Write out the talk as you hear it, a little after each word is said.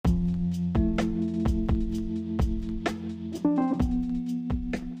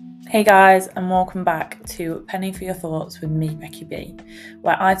Hey guys, and welcome back to Penny for Your Thoughts with me, Becky B,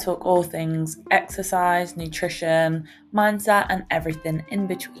 where I talk all things exercise, nutrition, mindset, and everything in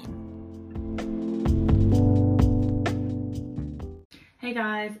between. Hey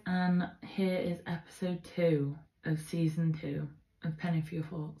guys, and here is episode 2 of season 2 of Penny for Your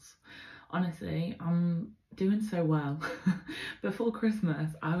Thoughts. Honestly, I'm doing so well. Before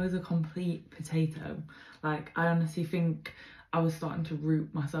Christmas, I was a complete potato. Like, I honestly think I was starting to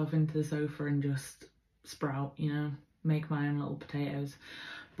root myself into the sofa and just sprout, make my own little potatoes.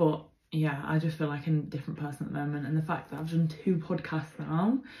 But yeah, I just feel like a different person at the moment. And the fact that I've done 2 podcasts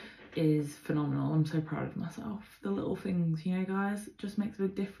now is phenomenal. I'm so proud of myself. The little things, guys, just makes a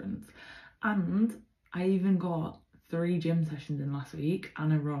big difference. And I even got 3 gym sessions in last week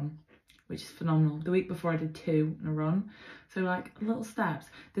and a run, which is phenomenal. The week before I did 2 and a run. So like little steps.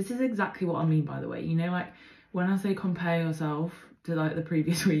 This is exactly what I mean, by the way. Like when I say compare yourself to like the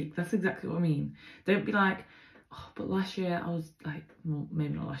previous week, that's exactly what I mean. Don't be like, oh, but last year I was like, well,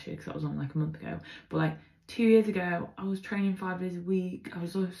 maybe not last year because that was on like a month ago, but like 2 years ago, I was training 5 days a week. I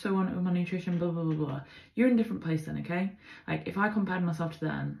was so on it with my nutrition, blah, blah, blah, blah. You're in a different place then, okay? Like if I compared myself to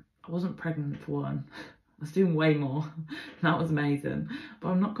then, I wasn't pregnant for one. I was doing way more. That was amazing. But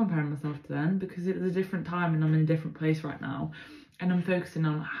I'm not comparing myself to then because it was a different time and I'm in a different place right now. And I'm focusing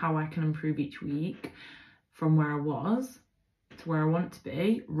on how I can improve each week from where I was to where I want to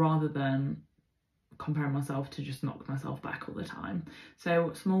be, rather than comparing myself to just knock myself back all the time.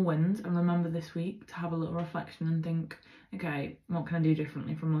 So small wins, and remember this week to have a little reflection and think, okay, what can I do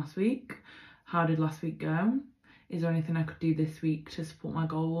differently from last week? How did last week go? Is there anything I could do this week to support my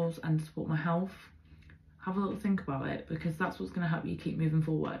goals and to support my health? Have a little think about it, because that's what's going to help you keep moving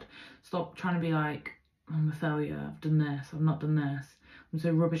forward. Stop trying to be like, I'm a failure, I've done this, I've not done this, I'm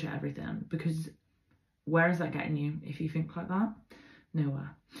so rubbish at everything, because where is that getting you if you think like that?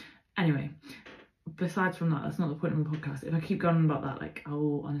 Nowhere. Anyway, besides from that, that's not the point of my podcast. If I keep going about that, like, I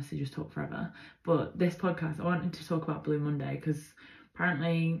will honestly just talk forever. But this podcast, I wanted to talk about Blue Monday because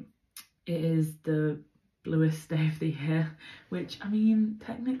apparently it is the bluest day of the year, which, I mean,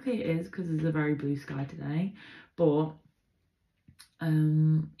 technically it is because there's a very blue sky today. But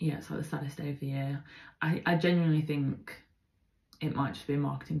yeah, it's like the saddest day of the year. I genuinely think it might just be a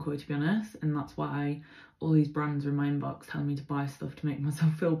marketing quote, to be honest, and that's why all these brands are in my inbox telling me to buy stuff to make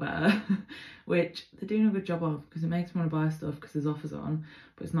myself feel better, which they're doing a good job of, because it makes me want to buy stuff because there's offers on,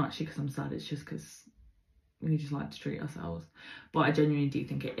 but it's not actually because I'm sad, it's just because we just like to treat ourselves. But I genuinely do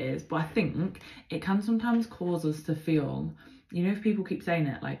think it is. But I think it can sometimes cause us to feel, if people keep saying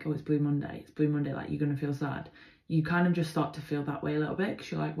it, like, oh, it's Blue Monday, like, you're going to feel sad. You kind of just start to feel that way a little bit,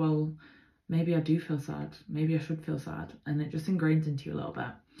 because you're like, well, maybe I do feel sad. Maybe I should feel sad. And it just ingrains into you a little bit.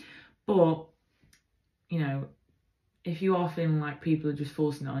 But, if you are feeling like people are just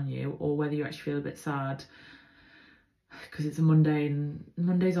forcing it on you, or whether you actually feel a bit sad because it's a Monday, and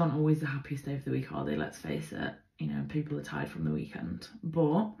Mondays aren't always the happiest day of the week, are they? Let's face it. People are tired from the weekend.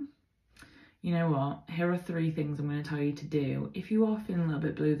 But you know what? Here are 3 things I'm going to tell you to do if you are feeling a little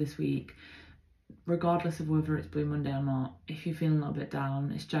bit blue this week, regardless of whether it's Blue Monday or not. If you're feeling a little bit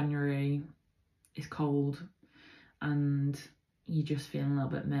down, it's January, it's cold, and you're just feeling a little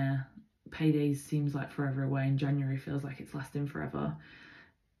bit meh. Paydays seems like forever away, and January feels like it's lasting forever.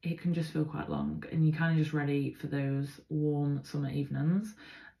 It can just feel quite long, and you're kind of just ready for those warm summer evenings,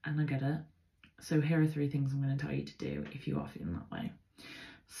 and I get it. So here are 3 things I'm going to tell you to do if you are feeling that way.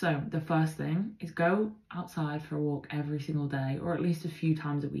 So the first thing is go outside for a walk every single day, or at least a few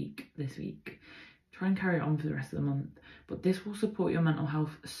times a week this week. Try and carry it on for the rest of the month, but this will support your mental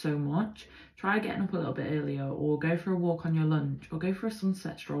health so much. Try getting up a little bit earlier, or go for a walk on your lunch, or go for a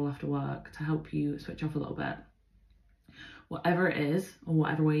sunset stroll after work to help you switch off a little bit. Whatever it is, or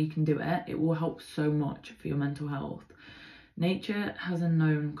whatever way you can do it, it will help so much for your mental health. Nature has a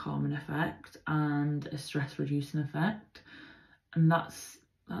known calming effect and a stress reducing effect, and that's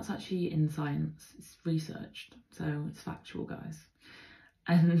actually in science. It's researched, so it's factual, guys.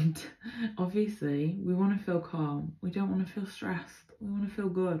 And obviously we want to feel calm, we don't want to feel stressed, we want to feel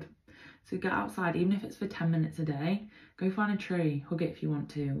good. So get outside, even if it's for 10 minutes a day. Go find a tree, hug it if you want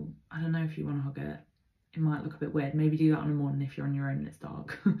to. I don't know if you want to hug it, it might look a bit weird. Maybe do that in the morning if you're on your own and it's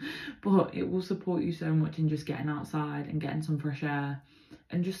dark. But it will support you so much in just getting outside and getting some fresh air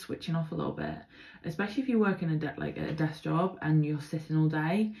and just switching off a little bit. Especially if you work in a desk job and you're sitting all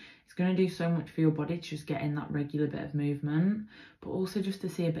day, it's going to do so much for your body to just get in that regular bit of movement, but also just to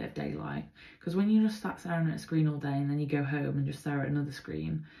see a bit of daylight. Because when you just start staring at a screen all day and then you go home and just stare at another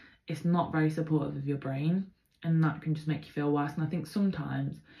screen, it's not very supportive of your brain, and that can just make you feel worse. And I think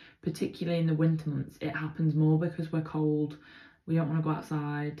sometimes, particularly in the winter months, it happens more because we're cold, we don't want to go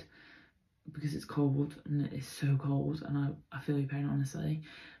outside, because it's cold, and it is so cold, and I feel your pain, honestly.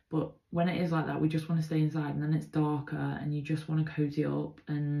 But when it is like that, we just want to stay inside, and then it's darker and you just want to cozy up,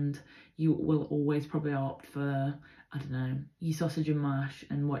 and you will always probably opt for, I don't know, your sausage and mash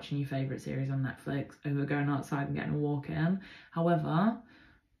and watching your favourite series on Netflix over going outside and getting a walk in. However,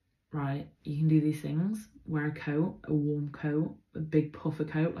 right, you can do these things. Wear a coat, a warm coat, a big puffer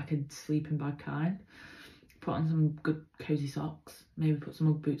coat, like a sleeping bag kind. Put on some good cozy socks. Maybe put some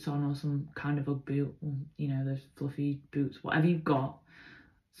Ugg boots on, or some kind of Ugg boot, or, you know, those fluffy boots. Whatever you've got,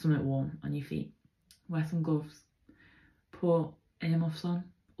 something warm on your feet. Wear some gloves. Put earmuffs on,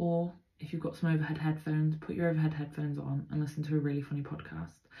 or if you've got some overhead headphones, put your overhead headphones on and listen to a really funny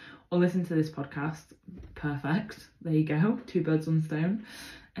podcast. Or listen to this podcast. Perfect. There you go. 2 birds, 1 stone.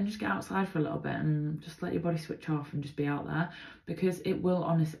 And just get outside for a little bit and just let your body switch off and just be out there. Because it will,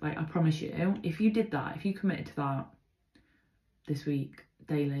 honestly, like, I promise you, if you did that, if you committed to that this week,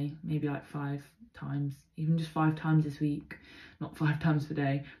 daily, maybe like 5 times, even just 5 times this week, not 5 times per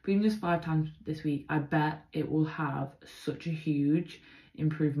day, but even just 5 times this week, I bet it will have such a huge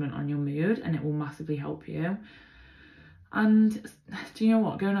improvement on your mood, and it will massively help you. And do you know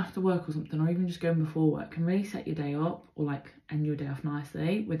what, going after work or something, or even just going before work, can really set your day up, or like end your day off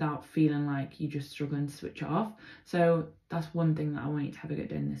nicely without feeling like you're just struggling to switch off. So that's one thing that I want you to have a go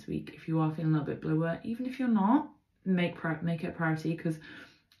doing this week. If you are feeling a little bit bluer, even if you're not, make it a priority, because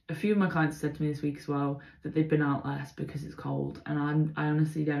a few of my clients said to me this week as well that they've been out less because it's cold, and I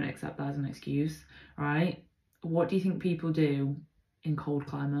honestly don't accept that as an excuse, right? What do you think people do in cold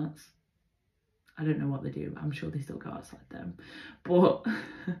climates? I don't know what they do. I'm sure they still go outside them. But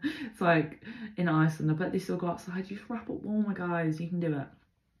it's like in Iceland, I bet they still go outside. You just wrap up warmer, guys. You can do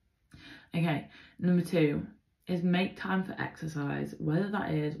it. Okay, number 2 is make time for exercise, whether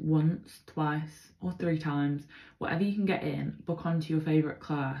that is once, twice, or 3 times, whatever you can get in. Book onto your favourite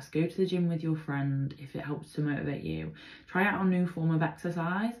class, go to the gym with your friend if it helps to motivate you. Try out a new form of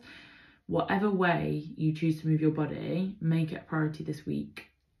exercise. Whatever way you choose to move your body, make it a priority this week,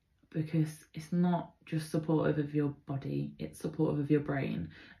 because it's not just supportive of your body, it's supportive of your brain.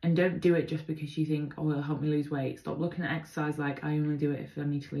 And don't do it just because you think, oh, it'll help me lose weight. Stop looking at exercise like, I only do it if I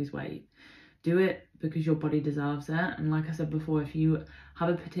need to lose weight. Do it because your body deserves it. And like I said before, if you have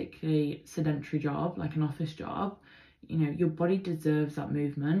a particularly sedentary job, like an office job, you know, your body deserves that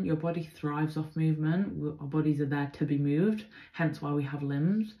movement. Your body thrives off movement. Our bodies are there to be moved, hence why we have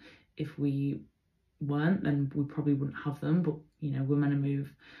limbs. If we weren't, then we probably wouldn't have them, but you know, we're meant to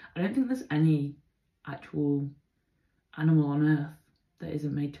move. I don't think there's any actual animal on earth that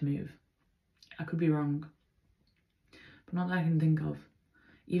isn't made to move. I could be wrong, but not that I can think of.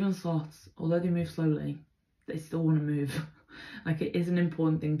 Even sloths, although they move slowly, they still want to move. Like, it is an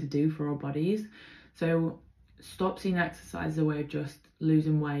important thing to do for our bodies. So stop seeing exercise as a way of just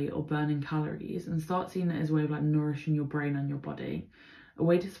losing weight or burning calories, and start seeing it as a way of like nourishing your brain and your body, a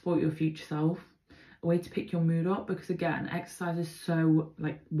way to support your future self, a way to pick your mood up, because again, exercise is so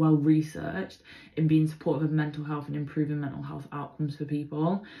like well researched in being supportive of mental health and improving mental health outcomes for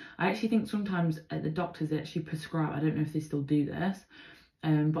people. I actually think sometimes at the doctors they actually prescribe, I don't know if they still do this,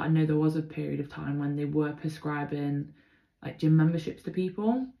 but I know there was a period of time when they were prescribing like gym memberships to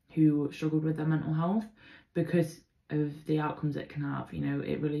people who struggled with their mental health, because of the outcomes it can have. You know,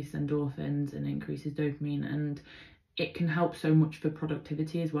 it releases endorphins and increases dopamine, and it can help so much for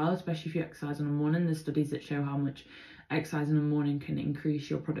productivity as well, especially if you exercise in the morning. There's studies that show how much exercise in the morning can increase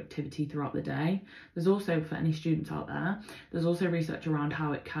your productivity throughout the day. There's also, for any students out there, there's also research around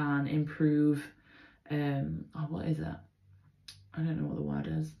how it can improve, what is it? I don't know what the word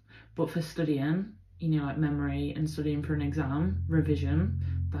is, but for studying, you know, like memory and studying for an exam, revision,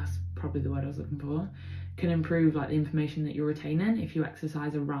 that's probably the word I was looking for, can improve like the information that you're retaining if you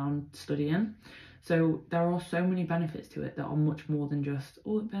exercise around studying. So there are so many benefits to it that are much more than just,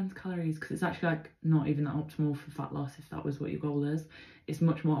 oh, it burns calories, because it's actually like not even that optimal for fat loss if that was what your goal is. It's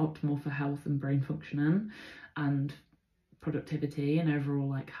much more optimal for health and brain functioning and productivity and overall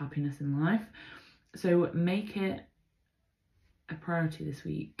like happiness in life. So make it a priority this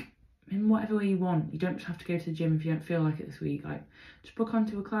week in whatever way you want. You don't just have to go to the gym if you don't feel like it this week. Like, just book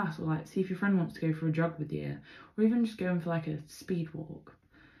onto a class, or like see if your friend wants to go for a jog with you, or even just going for like a speed walk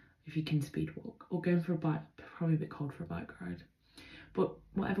if you can speed walk, or going for a bike. Probably a bit cold for a bike ride, but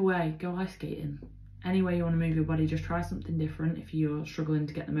whatever way, go ice skating. Any way you want to move your body, just try something different if you're struggling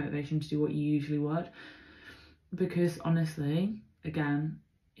to get the motivation to do what you usually would. Because honestly, again,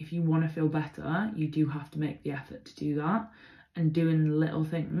 if you want to feel better, you do have to make the effort to do that. And doing little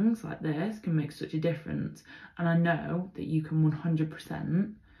things like this can make such a difference. And I know that you can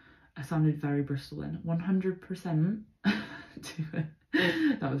 100%, I sounded very Bristolian, 100% to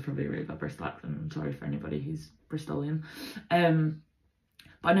it. That was probably a really bad Bristol accent. I'm sorry for anybody who's Bristolian.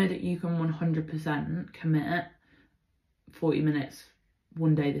 But I know that you can 100% commit 40 minutes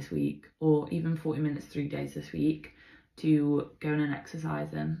one day this week, or even 40 minutes 3 days this week, to going and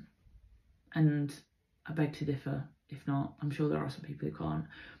exercising. And I beg to differ. If not, I'm sure there are some people who can't.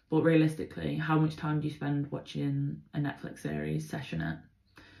 But realistically, how much time do you spend watching a Netflix series, session it?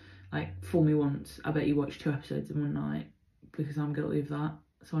 Like, fool me once, I bet you watched 2 episodes in one night, because I'm guilty of that.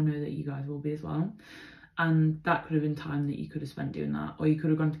 So I know that you guys will be as well. And that could have been time that you could have spent doing that. Or you could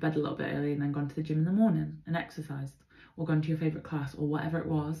have gone to bed a little bit early and then gone to the gym in the morning and exercised. Or gone to your favourite class, or whatever it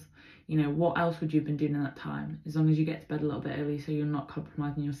was. You know, what else would you have been doing in that time? As long as you get to bed a little bit early so you're not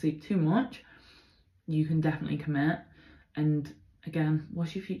compromising your sleep too much, you can definitely commit. And again,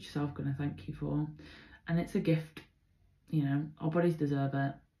 what's your future self going to thank you for? And it's a gift, you know, our bodies deserve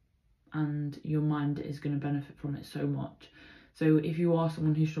it. And your mind is going to benefit from it so much. So if you are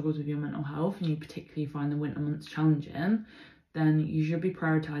someone who struggles with your mental health and you particularly find the winter months challenging, then you should be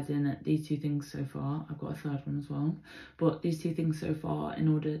prioritising these 2 things so far. I've got a third one as well. But these 2 things so far in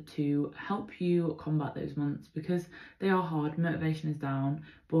order to help you combat those months, because they are hard, motivation is down,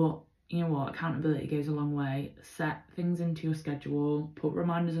 but you know what, accountability goes a long way. Set things into your schedule, put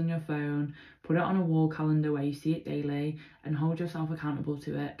reminders on your phone, put it on a wall calendar where you see it daily, and hold yourself accountable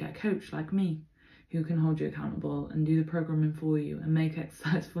to it. Get a coach like me who can hold you accountable and do the programming for you and make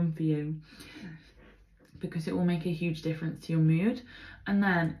exercise fun for you, because it will make a huge difference to your mood. And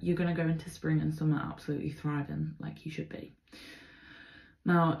then you're going to go into spring and summer absolutely thriving like you should be.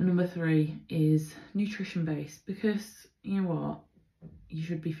 Now, number 3 is nutrition based, because you know what, you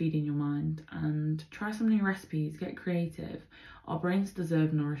should be feeding your mind and try some new recipes, get creative. Our brains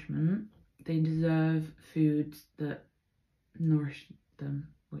deserve nourishment. They deserve foods that nourish them,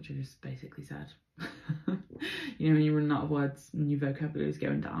 which I just basically said. You know, when you run out of words and your vocabulary is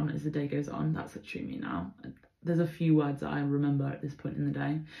going down as the day goes on, that's literally me now. There's a few words that I remember at this point in the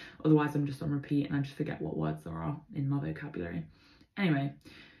day, otherwise I'm just on repeat and I just forget what words there are in my vocabulary. Anyway,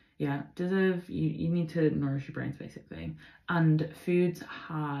 yeah, you need to nourish your brains basically. And foods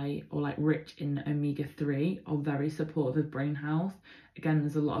high or like rich in omega-3 are very supportive of brain health. Again,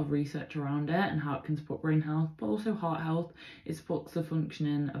 there's a lot of research around it and how it can support brain health, but also heart health. It supports the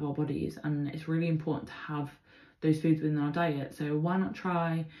functioning of our bodies, and it's really important to have those foods within our diet. So why not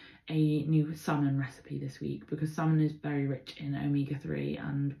try a new salmon recipe this week, because salmon is very rich in omega-3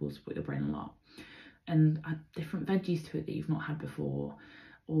 and will support your brain a lot. And add different veggies to it that you've not had before.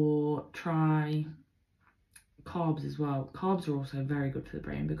 Or try carbs as well. Carbs are also very good for the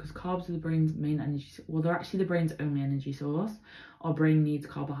brain, because carbs are the brain's main energy. Well, they're actually the brain's only energy source. Our brain needs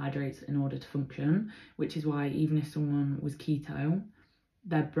carbohydrates in order to function, which is why even if someone was keto,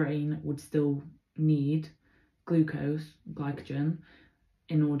 their brain would still need glucose, glycogen,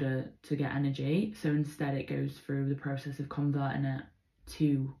 in order to get energy. So instead it goes through the process of converting it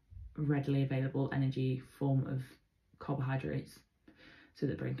to a readily available energy form of carbohydrates, so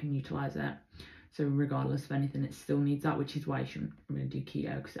that the brain can utilise it. So regardless of anything, it still needs that, which is why you shouldn't really do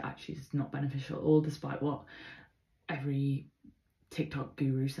keto, because it actually is not beneficial at all, despite what every TikTok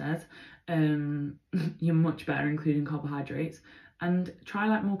guru says. You're much better including carbohydrates, and try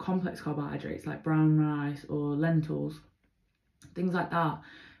like more complex carbohydrates like brown rice or lentils. Things like that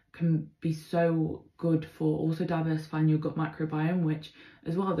can be so good for also diversifying your gut microbiome, which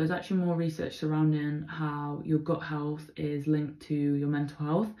as well, there's actually more research surrounding how your gut health is linked to your mental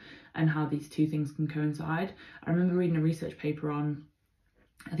health and how these 2 things can coincide. I remember reading a research paper on,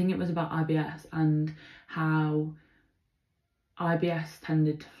 I think it was about IBS, and how IBS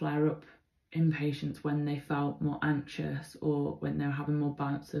tended to flare up in patients when they felt more anxious or when they were having more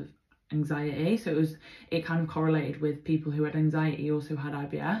bouts of anxiety. So it kind of correlated with people who had anxiety also had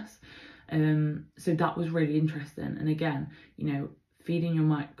IBS. So that was really interesting. And again, you know, feeding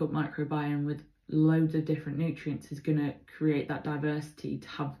your gut microbiome with loads of different nutrients is going to create that diversity to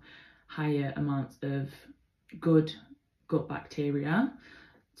have higher amounts of good gut bacteria,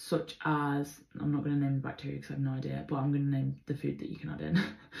 such as, I'm not going to name the bacteria because I have no idea, but I'm going to name the food that you can add in.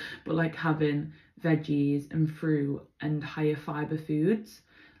 But like having veggies and fruit and higher fibre foods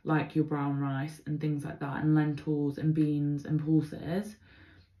like your brown rice and things like that, and lentils and beans and pulses,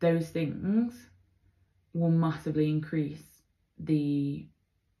 those things will massively increase the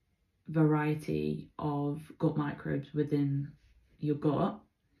variety of gut microbes within your gut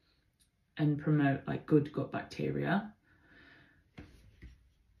and promote like good gut bacteria.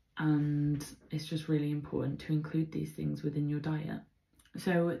 And it's just really important to include these things within your diet.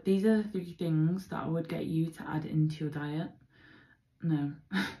 So these are the 3 things that I would get you to add into your diet. No,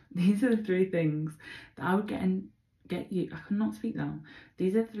 these are the 3 things that I would get you, I cannot speak now.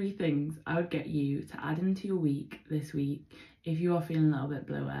 These are 3 things I would get you to add into your week this week if you are feeling a little bit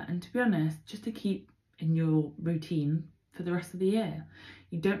bluer, and to be honest, just to keep in your routine for the rest of the year.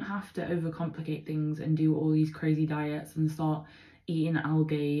 You don't have to overcomplicate things and do all these crazy diets and start eating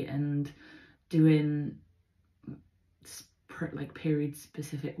algae and doing like period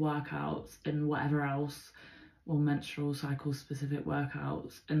specific workouts and whatever else, or menstrual cycle specific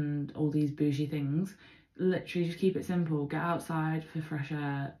workouts and all these bougie things. Literally just keep it simple. Get outside for fresh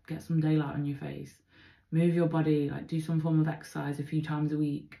air, get some daylight on your face, move your body, like do some form of exercise a few times a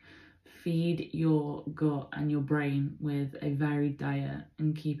week. Feed your gut and your brain with a varied diet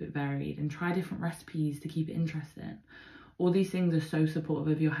and keep it varied, and try different recipes to keep it interesting. All these things are so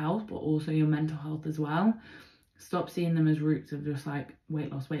supportive of your health, but also your mental health as well. Stop seeing them as roots of just like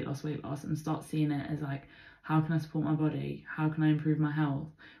weight loss, weight loss, weight loss, and start seeing it as like, how can I support my body? How can I improve my health?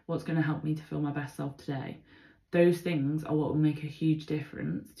 What's going to help me to feel my best self today? Those things are what will make a huge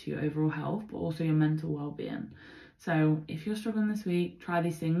difference to your overall health, but also your mental well-being. So if you're struggling this week, try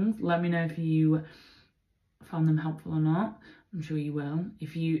these things. Let me know if you found them helpful or not. I'm sure you will.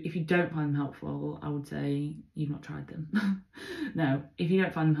 If you don't find them helpful, I would say you've not tried them. No, if you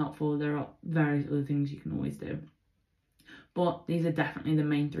don't find them helpful, there are various other things you can always do. But these are definitely the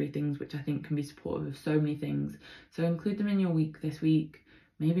main 3 things which I think can be supportive of so many things. So include them in your week this week,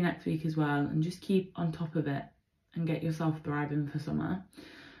 maybe next week as well, and just keep on top of it and get yourself thriving for summer.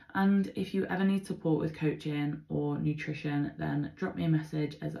 And if you ever need support with coaching or nutrition, then drop me a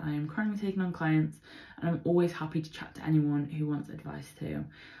message, as I am currently taking on clients and I'm always happy to chat to anyone who wants advice too.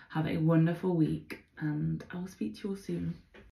 Have a wonderful week, and I will speak to you all soon.